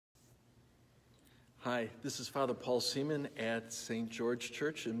Hi, this is Father Paul Seaman at St. George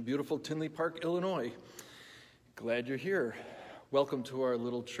Church in beautiful Tinley Park, Illinois. Glad you're here. Welcome to our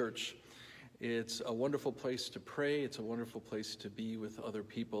little church. It's a wonderful place to pray. It's a wonderful place to be with other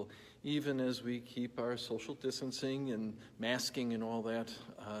people, even as we keep our social distancing and masking and all that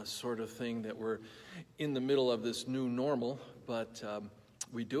sort of thing that we're in the middle of this new normal. But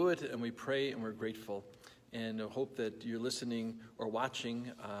we do it and we pray and we're grateful. And I hope that you're listening or watching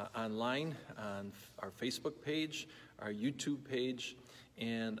online on our Facebook page, our YouTube page,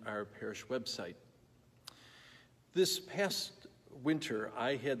 and our parish website. This past winter,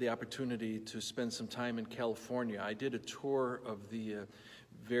 I had the opportunity to spend some time in California. I did a tour of the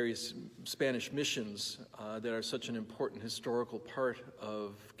various Spanish missions that are such an important historical part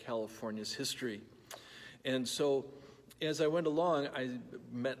of California's history. And so, as I went along, I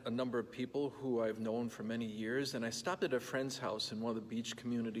met a number of people who I've known for many years, and I stopped at a friend's house in one of the beach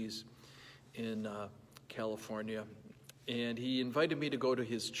communities in California, and he invited me to go to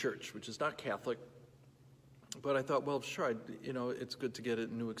his church, which is not Catholic, but I thought, well, sure, it's good to get a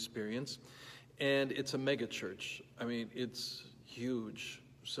new experience, and it's a mega church. I mean, it's huge.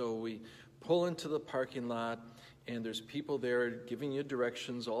 So we pull into the parking lot, and there's people there giving you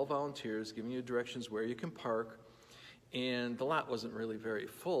directions, all volunteers, giving you directions where you can park. And the lot wasn't really very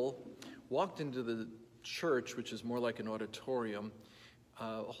full. Walked into the church, which is more like an auditorium,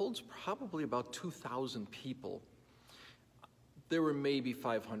 holds probably about 2,000 people. There were maybe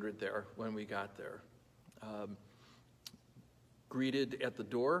 500 there when we got there. Greeted at the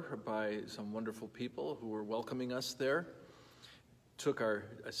door by some wonderful people who were welcoming us there. Took our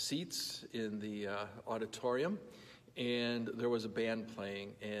seats in the auditorium, and there was a band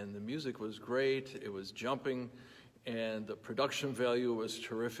playing, and the music was great. It was jumping. And the production value was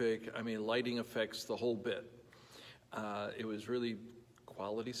terrific. I mean, lighting effects, the whole bit. It was really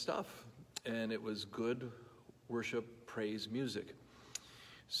quality stuff, and it was good worship, praise music.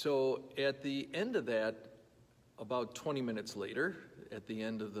 So at the end of that, about 20 minutes later, at the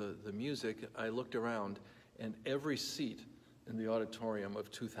end of the music, I looked around, and every seat in the auditorium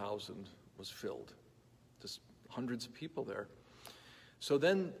of 2,000 was filled. Just hundreds of people there. So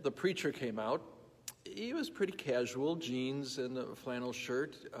then the preacher came out. He was pretty casual, jeans and a flannel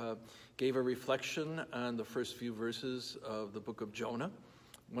shirt, gave a reflection on the first few verses of the book of Jonah,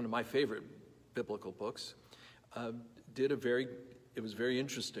 one of my favorite biblical books. It was very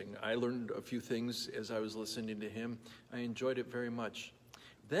interesting. I learned a few things as I was listening to him. I enjoyed it very much.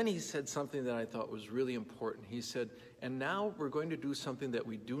 Then he said something that I thought was really important. He said, and now we're going to do something that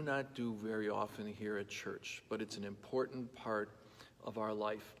we do not do very often here at church, but it's an important part of our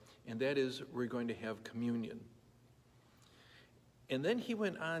life. And that is, we're going to have communion. And then he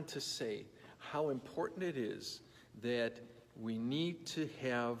went on to say how important it is that we need to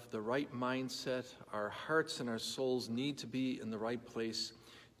have the right mindset. Our hearts and our souls need to be in the right place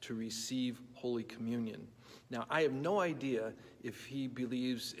to receive Holy Communion. Now, I have no idea if he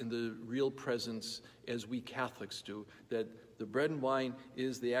believes in the real presence, as we Catholics do, that the bread and wine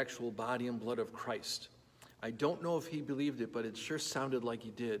is the actual body and blood of Christ. I don't know if he believed it, but it sure sounded like he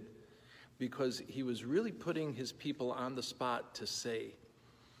did, because he was really putting his people on the spot to say,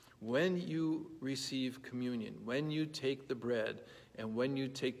 when you receive communion, when you take the bread and when you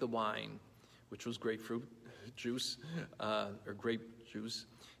take the wine, which was grapefruit juice, or grape juice,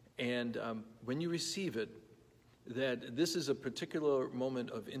 and when you receive it, that this is a particular moment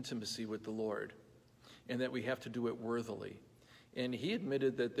of intimacy with the Lord, and that we have to do it worthily. And he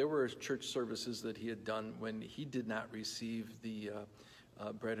admitted that there were church services that he had done when he did not receive the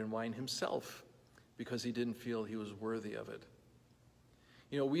bread and wine himself because he didn't feel he was worthy of it.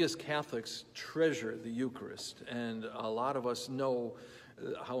 You know, we as Catholics treasure the Eucharist, and a lot of us know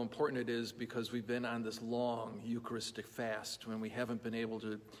how important it is because we've been on this long Eucharistic fast when we haven't been able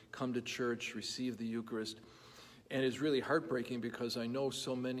to come to church, receive the Eucharist. And it's really heartbreaking because I know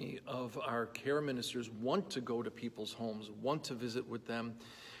so many of our care ministers want to go to people's homes, want to visit with them,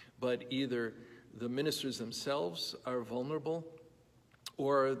 but either the ministers themselves are vulnerable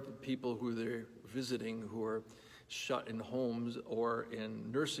or the people who they're visiting who are shut in homes or in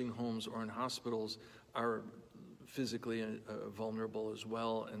nursing homes or in hospitals are physically vulnerable as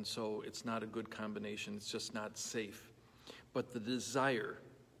well, and so it's not a good combination. It's just not safe. But the desire,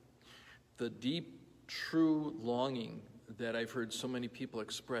 the deep, true longing that I've heard so many people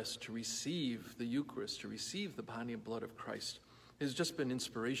express to receive the Eucharist, to receive the body and blood of Christ, has just been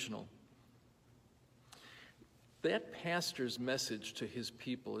inspirational. That pastor's message to his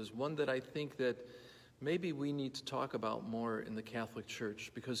people is one that I think that maybe we need to talk about more in the Catholic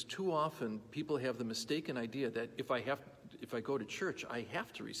Church, because too often people have the mistaken idea that if I go to church, I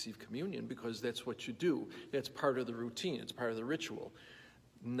have to receive communion because that's what you do. That's part of the routine. It's part of the ritual.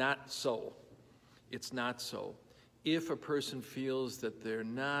 Not so. It's not so. If a person feels that they're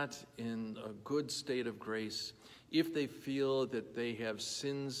not in a good state of grace, if they feel that they have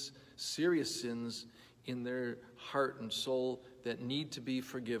sins, serious sins in their heart and soul that need to be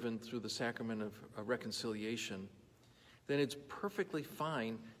forgiven through the sacrament of reconciliation, then it's perfectly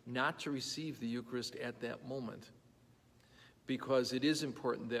fine not to receive the Eucharist at that moment. Because it is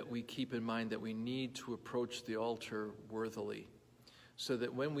important that we keep in mind that we need to approach the altar worthily, so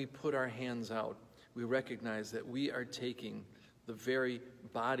that when we put our hands out, we recognize that we are taking the very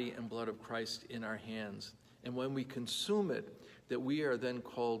body and blood of Christ in our hands. And when we consume it, that we are then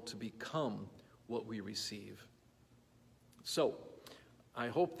called to become what we receive. So, I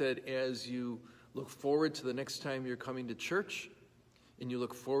hope that as you look forward to the next time you're coming to church, and you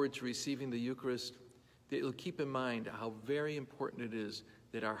look forward to receiving the Eucharist, that you'll keep in mind how very important it is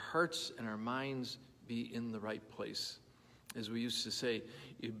that our hearts and our minds be in the right place. As we used to say,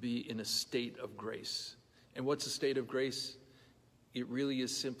 you'd be in a state of grace. And what's a state of grace? It really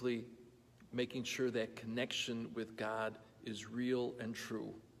is simply making sure that connection with God is real and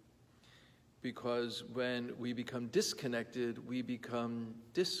true. Because when we become disconnected, we become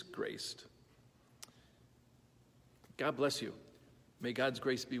disgraced. God bless you. May God's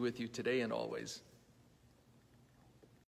grace be with you today and always.